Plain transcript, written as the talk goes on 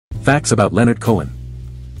Facts about Leonard Cohen.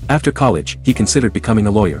 After college, he considered becoming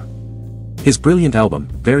a lawyer. His brilliant album,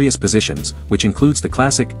 Various Positions, which includes the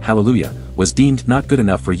classic Hallelujah, was deemed not good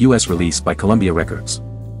enough for US release by Columbia Records.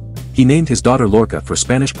 He named his daughter Lorca for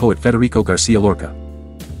Spanish poet Federico Garcia Lorca.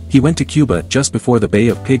 He went to Cuba just before the Bay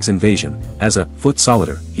of Pigs invasion, as a foot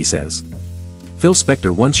soldier, he says. Phil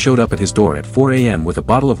Spector once showed up at his door at 4 a.m. with a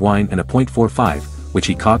bottle of wine and a .45, which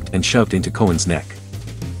he cocked and shoved into Cohen's neck.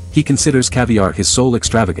 He considers caviar his sole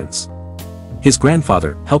extravagance. His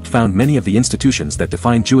grandfather helped found many of the institutions that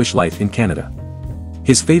define Jewish life in Canada.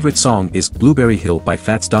 His favorite song is Blueberry Hill by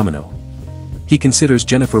Fats Domino. He considers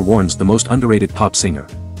Jennifer Warnes the most underrated pop singer.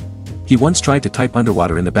 He once tried to type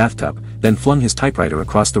underwater in the bathtub, then flung his typewriter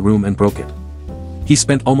across the room and broke it. He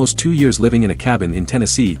spent almost 2 years living in a cabin in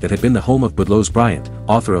Tennessee that had been the home of Budlose Bryant,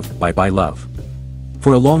 author of Bye Bye Love.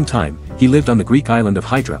 For a long time, he lived on the Greek island of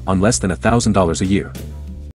Hydra on less than $1,000 a year.